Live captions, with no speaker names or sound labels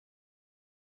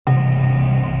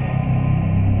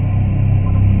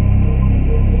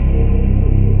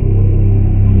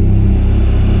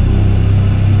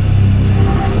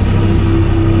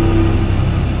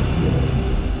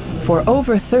For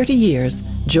over 30 years,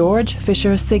 George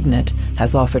Fisher Signet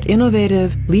has offered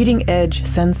innovative, leading-edge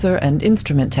sensor and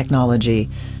instrument technology,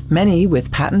 many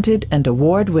with patented and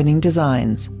award-winning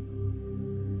designs.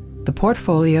 The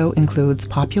portfolio includes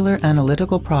popular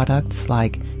analytical products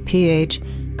like pH,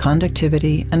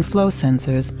 conductivity, and flow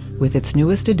sensors with its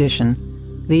newest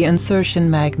addition, the insertion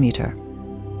Magmeter.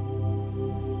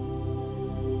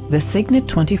 The Signet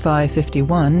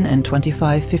 2551 and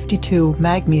 2552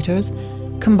 Magmeters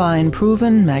combine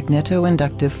proven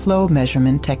magneto-inductive flow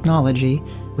measurement technology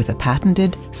with a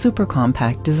patented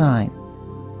super-compact design.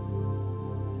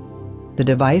 The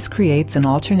device creates an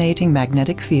alternating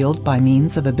magnetic field by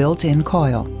means of a built-in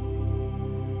coil.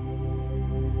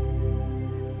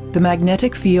 The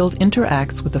magnetic field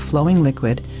interacts with the flowing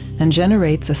liquid and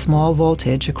generates a small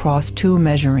voltage across two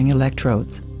measuring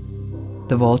electrodes.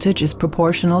 The voltage is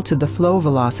proportional to the flow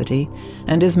velocity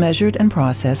and is measured and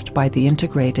processed by the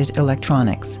integrated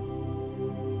electronics.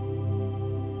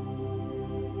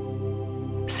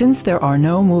 Since there are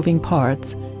no moving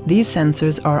parts, these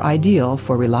sensors are ideal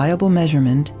for reliable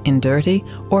measurement in dirty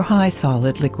or high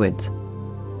solid liquids.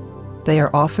 They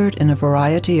are offered in a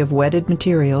variety of wetted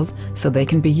materials so they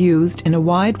can be used in a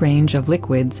wide range of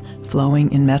liquids flowing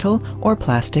in metal or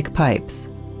plastic pipes.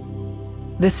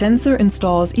 The sensor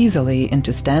installs easily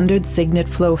into standard Signet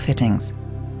flow fittings.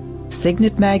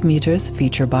 Signet Magmeters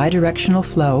feature bidirectional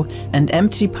flow and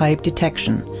empty pipe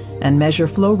detection and measure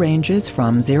flow ranges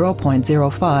from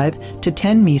 0.05 to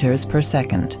 10 meters per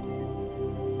second.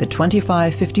 The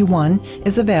 2551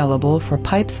 is available for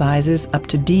pipe sizes up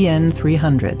to DN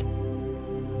 300.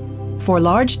 For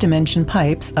large dimension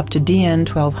pipes up to DN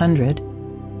 1200,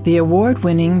 the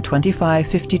award-winning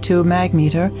 2552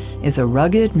 Magmeter is a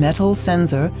rugged metal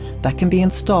sensor that can be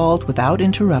installed without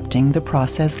interrupting the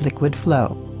process liquid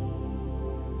flow.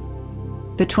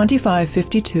 The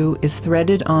 2552 is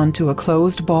threaded onto a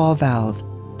closed ball valve.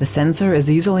 The sensor is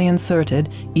easily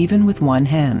inserted even with one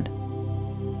hand.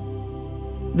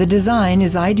 The design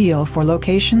is ideal for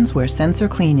locations where sensor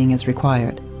cleaning is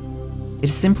required. It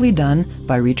is simply done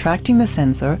by retracting the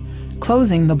sensor,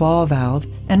 closing the ball valve,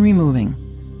 and removing.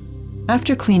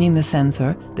 After cleaning the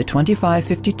sensor, the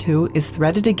 2552 is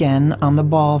threaded again on the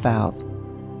ball valve.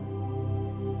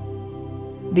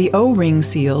 The O-ring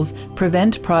seals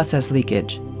prevent process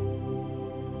leakage.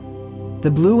 The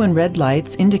blue and red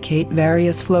lights indicate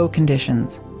various flow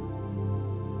conditions.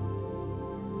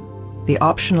 The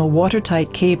optional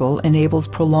watertight cable enables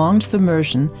prolonged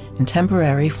submersion in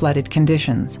temporary flooded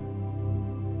conditions.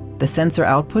 The sensor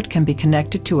output can be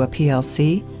connected to a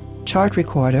PLC, chart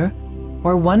recorder,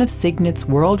 or one of Signet's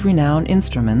world-renowned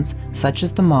instruments, such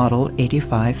as the model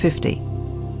 8550.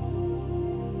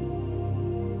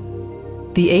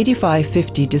 The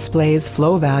 8550 displays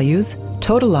flow values,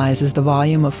 totalizes the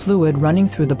volume of fluid running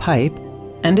through the pipe,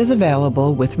 and is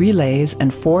available with relays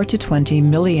and 4 to 20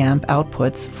 milliamp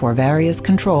outputs for various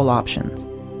control options.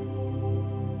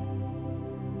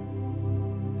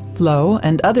 Flow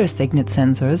and other Signet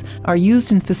sensors are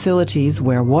used in facilities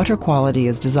where water quality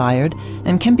is desired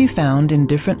and can be found in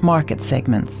different market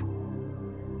segments.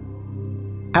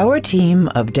 Our team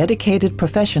of dedicated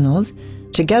professionals,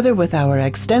 together with our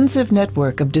extensive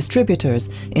network of distributors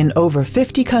in over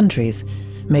 50 countries,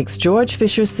 makes George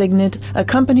Fisher Signet a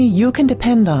company you can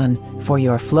depend on for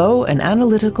your flow and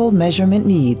analytical measurement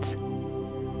needs.